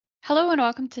Hello and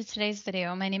welcome to today's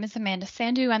video. My name is Amanda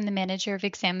Sandhu. I'm the Manager of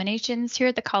Examinations here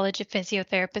at the College of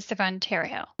Physiotherapists of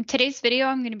Ontario. In today's video,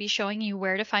 I'm going to be showing you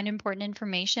where to find important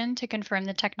information to confirm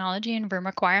the technology and room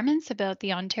requirements about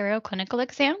the Ontario clinical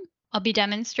exam. I'll be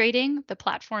demonstrating the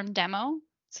platform demo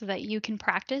so that you can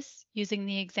practice using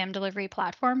the exam delivery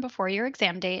platform before your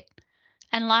exam date.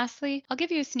 And lastly, I'll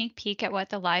give you a sneak peek at what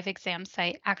the live exam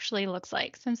site actually looks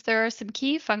like, since there are some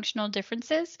key functional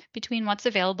differences between what's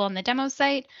available on the demo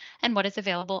site and what is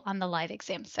available on the live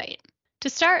exam site. To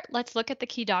start, let's look at the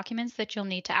key documents that you'll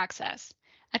need to access.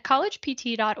 At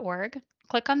collegept.org,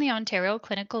 click on the Ontario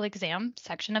Clinical Exam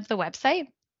section of the website.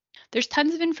 There's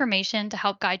tons of information to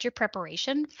help guide your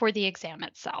preparation for the exam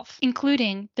itself,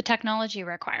 including the technology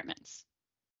requirements.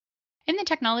 In the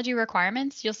technology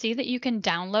requirements, you'll see that you can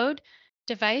download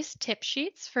device tip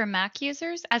sheets for Mac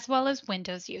users as well as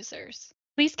Windows users.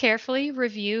 Please carefully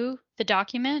review the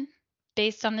document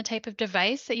based on the type of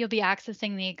device that you'll be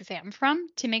accessing the exam from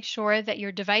to make sure that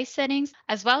your device settings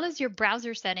as well as your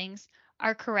browser settings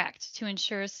are correct to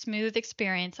ensure a smooth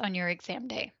experience on your exam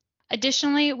day.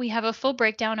 Additionally, we have a full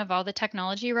breakdown of all the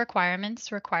technology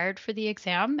requirements required for the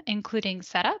exam, including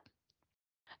setup.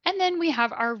 And then we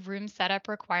have our room setup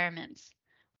requirements,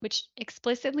 which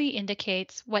explicitly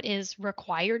indicates what is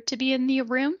required to be in the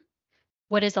room,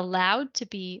 what is allowed to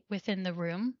be within the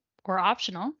room or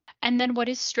optional, and then what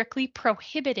is strictly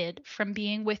prohibited from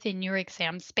being within your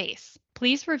exam space.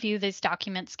 Please review these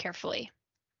documents carefully.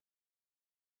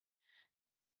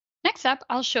 Next up,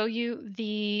 I'll show you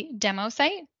the demo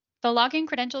site. The login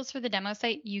credentials for the demo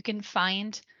site you can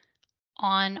find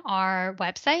on our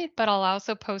website, but I'll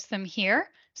also post them here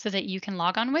so that you can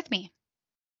log on with me.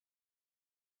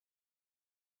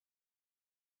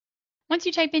 Once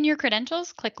you type in your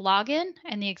credentials, click Login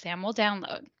and the exam will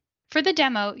download. For the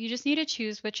demo, you just need to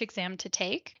choose which exam to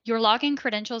take. Your login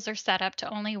credentials are set up to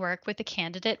only work with the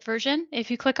candidate version. If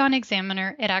you click on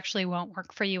Examiner, it actually won't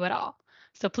work for you at all.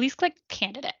 So please click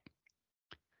Candidate.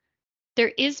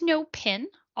 There is no PIN.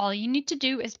 All you need to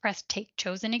do is press Take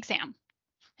Chosen Exam,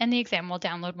 and the exam will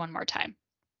download one more time.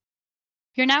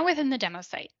 You're now within the demo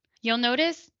site. You'll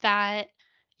notice that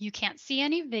you can't see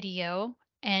any video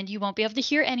and you won't be able to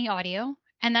hear any audio,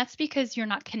 and that's because you're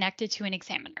not connected to an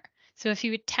examiner. So if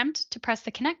you attempt to press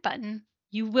the connect button,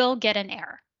 you will get an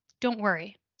error. Don't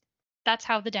worry. That's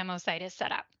how the demo site is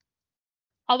set up.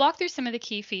 I'll walk through some of the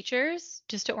key features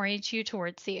just to orient you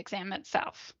towards the exam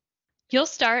itself. You'll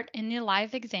start in the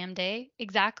live exam day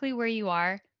exactly where you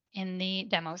are in the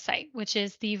demo site, which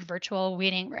is the virtual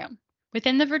waiting room.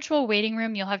 Within the virtual waiting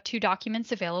room, you'll have two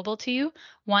documents available to you.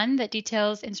 One that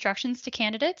details instructions to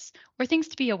candidates or things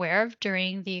to be aware of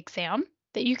during the exam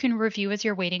that you can review as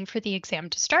you're waiting for the exam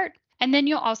to start. And then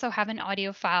you'll also have an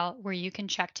audio file where you can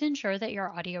check to ensure that your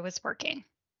audio is working.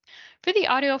 For the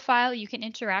audio file, you can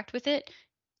interact with it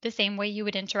the same way you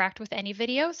would interact with any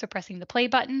video. So pressing the play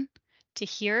button to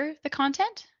hear the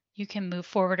content, you can move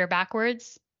forward or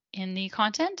backwards in the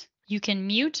content. You can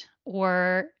mute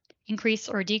or increase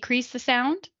or decrease the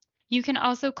sound. You can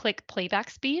also click playback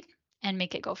speed and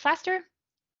make it go faster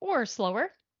or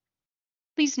slower.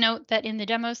 Please note that in the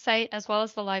demo site, as well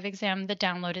as the live exam, the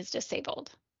download is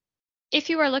disabled. If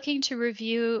you are looking to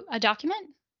review a document,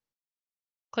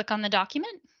 click on the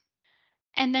document.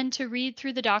 And then to read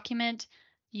through the document,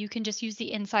 you can just use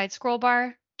the inside scroll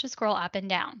bar to scroll up and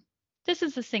down. This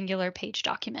is a singular page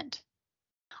document.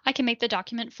 I can make the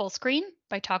document full screen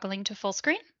by toggling to full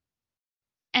screen.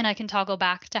 And I can toggle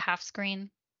back to half screen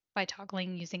by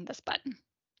toggling using this button.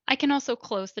 I can also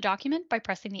close the document by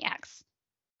pressing the X.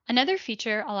 Another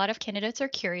feature a lot of candidates are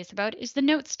curious about is the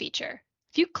Notes feature.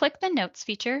 If you click the Notes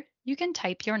feature, you can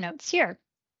type your notes here.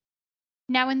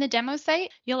 Now in the demo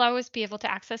site, you'll always be able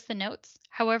to access the notes.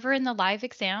 However, in the live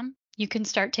exam, you can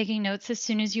start taking notes as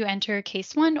soon as you enter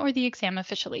case 1 or the exam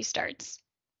officially starts.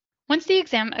 Once the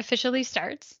exam officially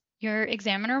starts, your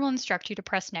examiner will instruct you to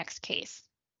press Next Case,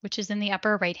 which is in the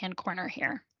upper right-hand corner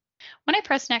here. When I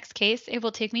press Next Case, it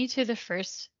will take me to the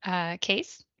first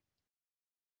case.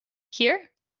 Here,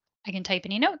 I can type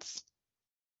any notes.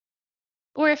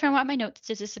 Or if I want my notes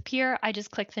to disappear, I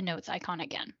just click the Notes icon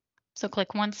again. So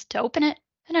click once to open it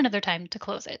and another time to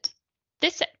close it.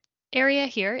 This area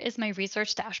here is my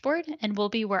research dashboard and will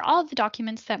be where all of the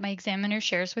documents that my examiner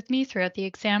shares with me throughout the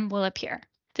exam will appear.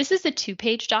 This is a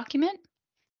 2-page document.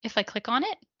 If I click on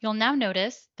it, you'll now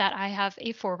notice that I have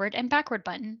a forward and backward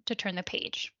button to turn the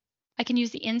page. I can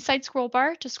use the inside scroll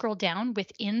bar to scroll down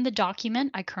within the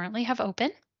document I currently have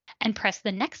open and press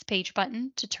the next page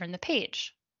button to turn the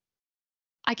page.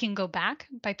 I can go back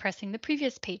by pressing the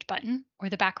previous page button or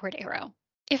the backward arrow.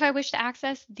 If I wish to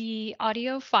access the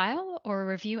audio file or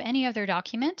review any other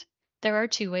document, There are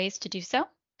two ways to do so.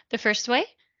 The first way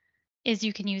is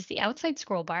you can use the outside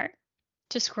scroll bar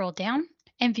to scroll down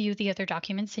and view the other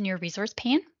documents in your resource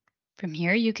pane. From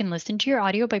here, you can listen to your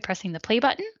audio by pressing the play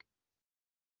button,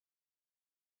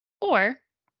 or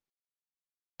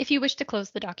if you wish to close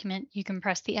the document, you can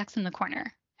press the X in the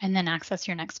corner and then access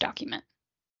your next document.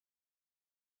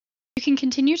 You can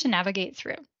continue to navigate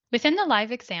through. Within the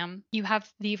live exam, you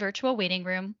have the virtual waiting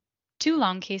room, 2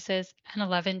 long cases, and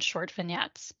 11 short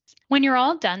vignettes. When you're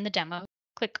all done the demo,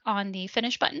 click on the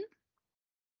Finish button,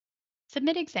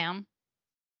 Submit Exam,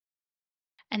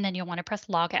 and then you'll want to press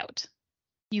Log Out.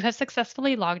 You have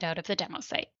successfully logged out of the demo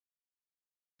site.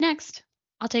 Next,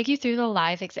 I'll take you through the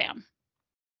live exam.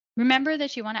 Remember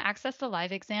that you want to access the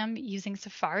live exam using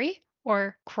Safari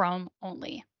or Chrome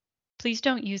only. Please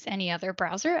don't use any other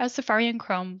browser, as Safari and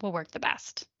Chrome will work the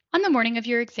best. On the morning of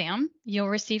your exam, you'll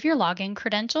receive your login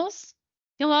credentials.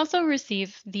 You'll also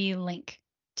receive the link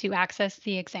to access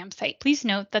the exam site. Please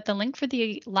note that the link for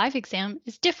the live exam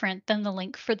is different than the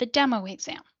link for the demo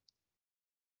exam.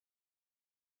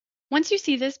 Once you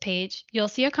see this page, you'll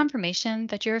see a confirmation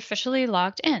that you're officially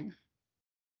logged in.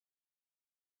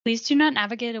 Please do not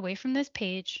navigate away from this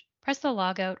page, press the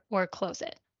logout, or close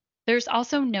it. There's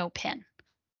also no PIN.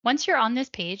 Once you're on this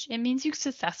page, it means you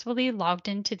successfully logged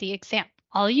into the exam.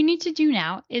 All you need to do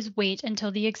now is wait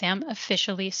until the exam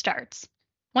officially starts.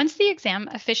 Once the exam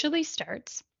officially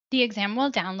starts, the exam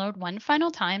will download one final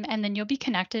time, and then you'll be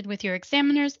connected with your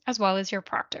examiners as well as your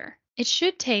proctor. It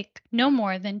should take no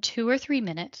more than 2 or 3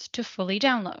 minutes to fully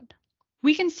download.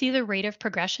 We can see the rate of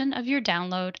progression of your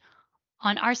download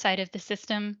on our side of the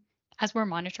system as we're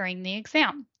monitoring the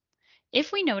exam.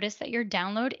 If we notice that your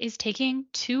download is taking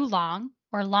too long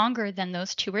or longer than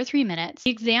those 2 or 3 minutes,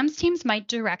 the exams teams might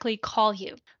directly call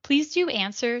you. Please do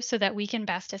answer so that we can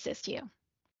best assist you.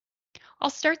 I'll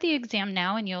start the exam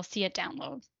now and you'll see it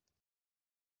download.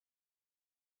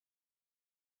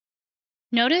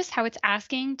 Notice how it's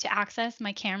asking to access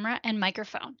my camera and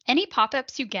microphone. Any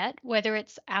pop-ups you get, whether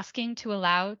it's asking to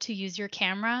allow to use your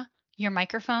camera, your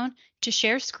microphone, to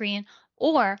share screen,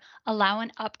 or allow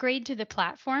an upgrade to the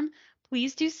platform,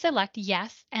 please do select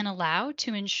yes and allow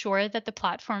to ensure that the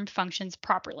platform functions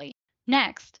properly.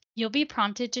 Next, you'll be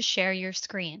prompted to share your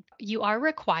screen. You are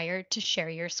required to share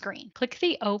your screen. Click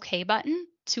the OK button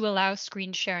to allow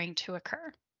screen sharing to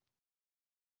occur,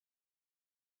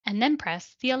 and then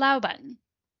press the Allow button.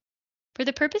 For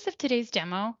the purpose of today's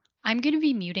demo, I'm going to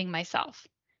be muting myself.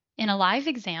 In a live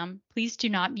exam, please do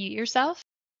not mute yourself.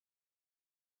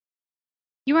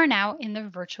 You are now in the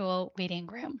virtual waiting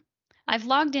room. I've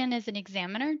logged in as an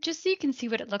examiner just so you can see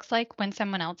what it looks like when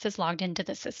someone else is logged into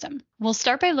the system. We'll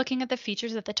start by looking at the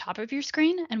features at the top of your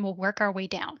screen, and we'll work our way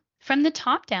down. From the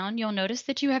top down, you'll notice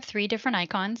that you have 3 different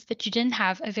icons that you didn't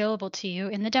have available to you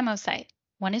in the demo site.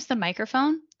 One is the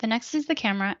microphone, the next is the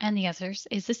camera, and the other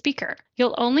is the speaker.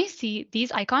 You'll only see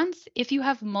these icons if you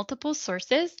have multiple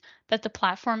sources that the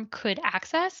platform could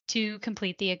access to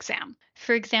complete the exam.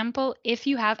 For example, if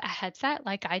you have a headset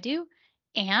like I do,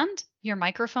 and your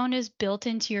microphone is built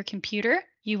into your computer,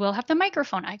 you will have the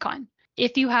microphone icon.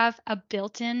 If you have a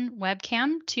built-in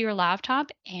webcam to your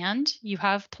laptop and you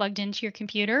have plugged into your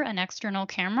computer an external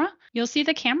camera, you'll see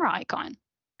the camera icon.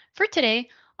 For today,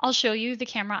 I'll show you the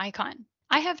camera icon.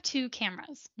 I have 2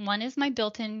 cameras. One is my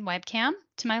built-in webcam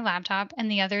to my laptop,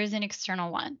 and the other is an external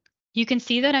one. You can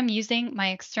see that I'm using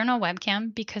my external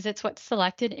webcam because it's what's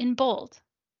selected in bold.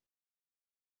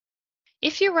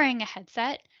 If you're wearing a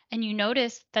headset and you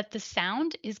notice that the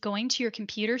sound is going to your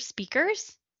computer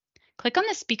speakers, click on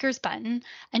the speakers button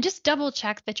and just double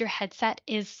check that your headset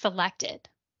is selected.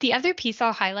 The other piece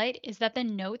I'll highlight is that the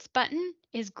notes button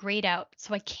is grayed out,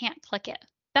 so I can't click it.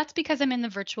 That's because I'm in the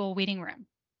virtual waiting room.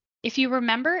 If you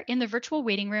remember, in the virtual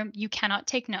waiting room, you cannot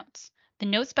take notes. The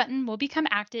notes button will become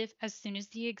active as soon as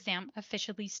the exam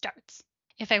officially starts.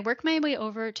 If I work my way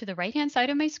over to the right-hand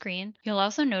side of my screen, you'll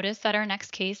also notice that our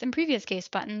next case and previous case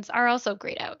buttons are also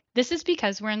grayed out. This is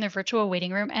because we're in the virtual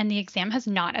waiting room and the exam has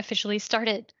not officially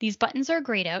started. These buttons are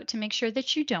grayed out to make sure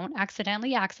that you don't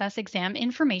accidentally access exam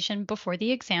information before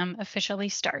the exam officially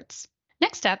starts.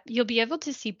 Next up, you'll be able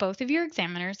to see both of your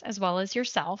examiners as well as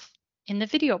yourself in the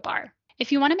video bar.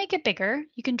 If you want to make it bigger,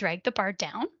 you can drag the bar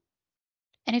down.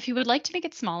 And if you would like to make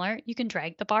it smaller, you can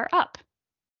drag the bar up.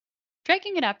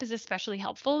 Dragging it up is especially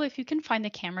helpful if you can find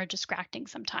the camera distracting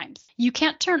sometimes. You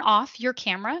can't turn off your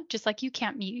camera, just like you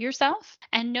can't mute yourself.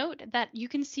 And note that you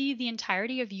can see the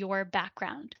entirety of your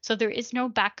background, so there is no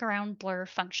background blur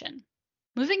function.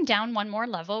 Moving down one more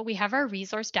level, we have our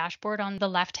resource dashboard on the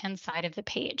left-hand side of the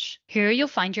page. Here you'll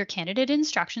find your candidate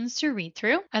instructions to read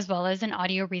through, as well as an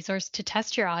audio resource to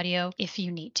test your audio if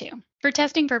you need to. For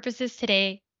testing purposes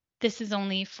today, this is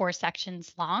only 4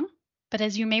 sections long, but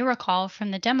as you may recall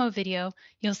from the demo video,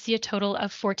 you'll see a total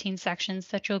of 14 sections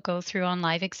that you'll go through on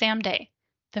live exam day.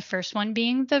 The first one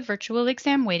being the virtual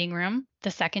exam waiting room,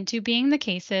 the second two being the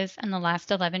cases, and the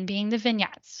last 11 being the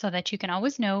vignettes, so that you can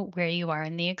always know where you are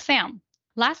in the exam.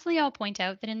 Lastly, I'll point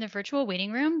out that in the virtual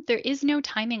waiting room, there is no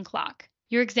timing clock.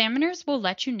 Your examiners will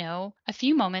let you know a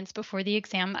few moments before the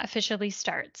exam officially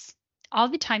starts. All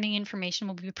the timing information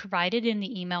will be provided in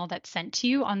the email that's sent to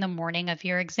you on the morning of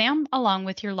your exam, along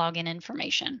with your login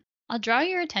information. I'll draw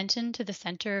your attention to the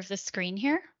center of the screen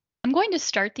here. I'm going to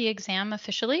start the exam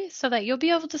officially so that you'll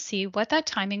be able to see what that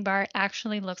timing bar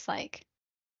actually looks like.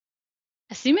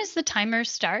 As soon as the timer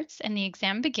starts and the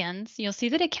exam begins, you'll see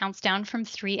that it counts down from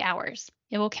 3 hours.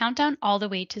 It will count down all the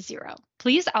way to 0.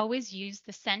 Please always use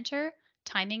the center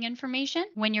timing information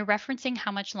when you're referencing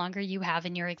how much longer you have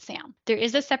in your exam. There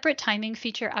is a separate timing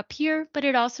feature up here, but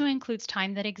it also includes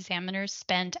time that examiners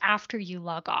spend after you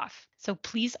log off. So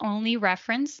please only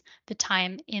reference the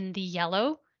time in the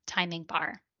yellow timing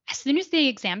bar. As soon as the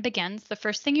exam begins, the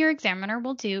first thing your examiner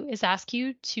will do is ask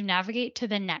you to navigate to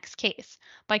the next case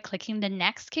by clicking the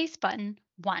Next Case button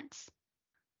once.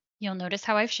 You'll notice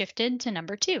how I've shifted to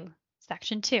number 2,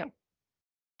 section 2.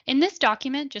 In this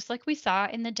document, just like we saw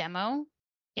in the demo,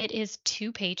 it is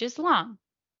 2 pages long.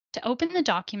 To open the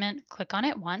document, click on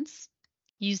it once,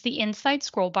 use the inside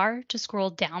scroll bar to scroll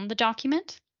down the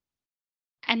document,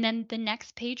 and then the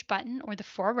Next Page button or the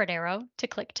forward arrow to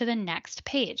click to the next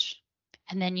page,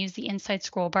 and then use the inside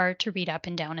scroll bar to read up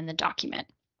and down in the document.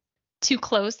 To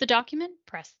close the document,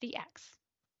 press the X.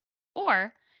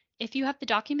 Or if you have the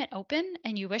document open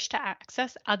and you wish to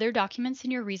access other documents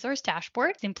in your resource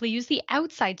dashboard, simply use the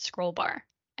outside scroll bar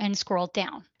and scroll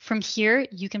down. From here,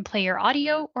 you can play your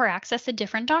audio or access a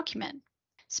different document.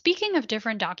 Speaking of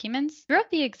different documents, throughout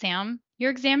the exam, your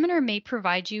examiner may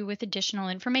provide you with additional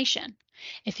information.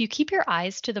 If you keep your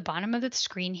eyes to the bottom of the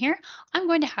screen here, I'm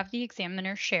going to have the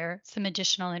examiner share some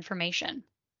additional information.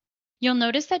 You'll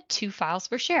notice that 2 files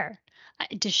were shared.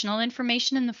 Additional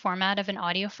information in the format of an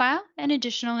audio file and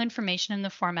additional information in the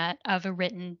format of a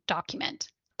written document.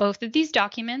 Both of these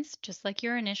documents, just like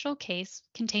your initial case,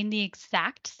 contain the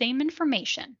exact same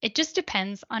information. It just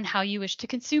depends on how you wish to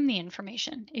consume the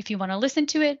information, if you want to listen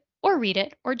to it or read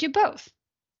it or do both.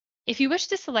 If you wish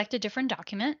to select a different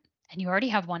document and you already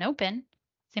have one open,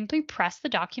 simply press the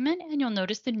document and you'll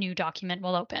notice the new document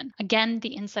will open. Again,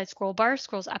 the inside scroll bar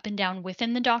scrolls up and down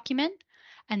within the document,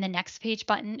 and the Next Page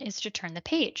button is to turn the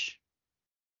page.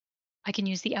 I can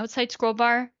use the outside scroll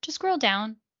bar to scroll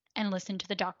down and listen to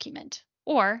the document,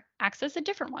 or access a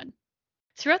different one.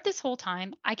 Throughout this whole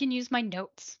time, I can use my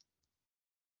notes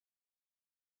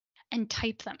and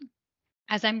type them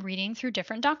as I'm reading through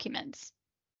different documents.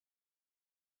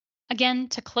 Again,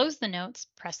 to close the notes,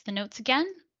 press the notes again,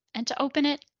 and to open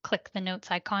it, click the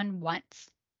notes icon once.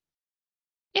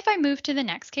 If I move to the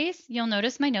next case, you'll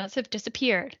notice my notes have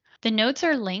disappeared. The notes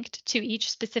are linked to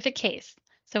each specific case.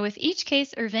 So with each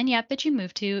case or vignette that you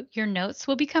move to, your notes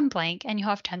will become blank and you'll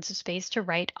have tons of space to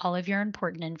write all of your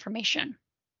important information.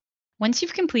 Once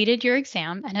you've completed your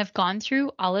exam and have gone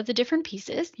through all of the different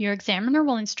pieces, your examiner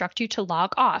will instruct you to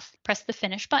log off. Press the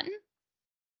Finish button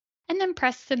and then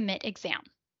press Submit Exam.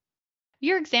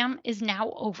 Your exam is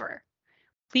now over.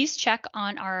 Please check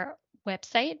on our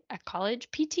website at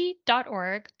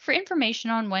collegept.org for information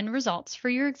on when results for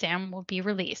your exam will be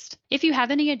released. If you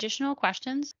have any additional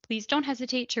questions, please don't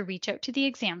hesitate to reach out to the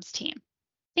exams team.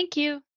 Thank you.